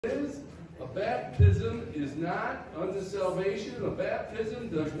is a baptism is not unto salvation. A baptism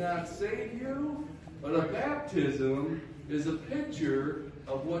does not save you, but a baptism is a picture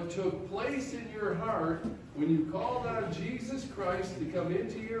of what took place in your heart when you called on Jesus Christ to come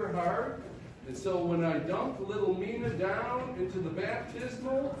into your heart. And so when I dumped little Mina down into the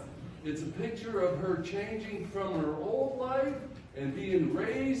baptismal, it's a picture of her changing from her old life and being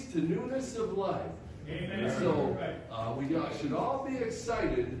raised to newness of life. Amen. And so we should all be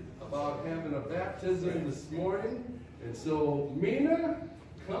excited about having a baptism this morning. And so, Mina,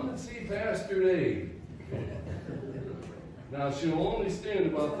 come and see Pastor Dave. Now, she'll only stand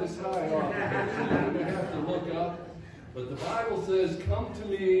about this high off the head, so you're going to have to look up. But the Bible says, come to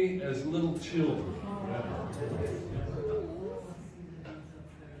me as little children.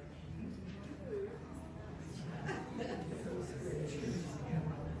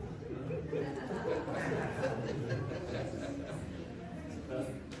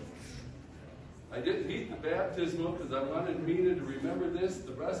 I didn't heat the baptismal because I wanted Mina to remember this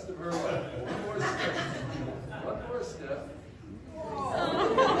the rest of her life. One more step. One more step.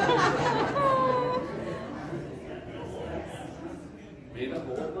 Mina,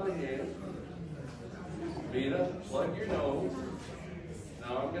 hold my hand. Mina, plug your nose.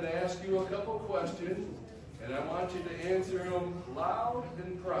 Now I'm going to ask you a couple questions, and I want you to answer them loud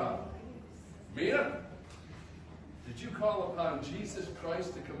and proud. Mina, did you call upon Jesus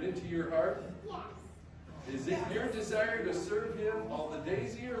Christ to come into your heart? Yes. Is it your desire to serve Him all the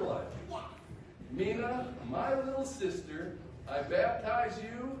days of your life? Yes. Mina, my little sister, I baptize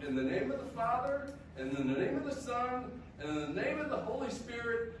you in the name of the Father, and in the name of the Son, and in the name of the Holy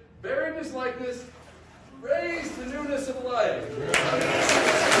Spirit, bearing His likeness, raised to newness of life.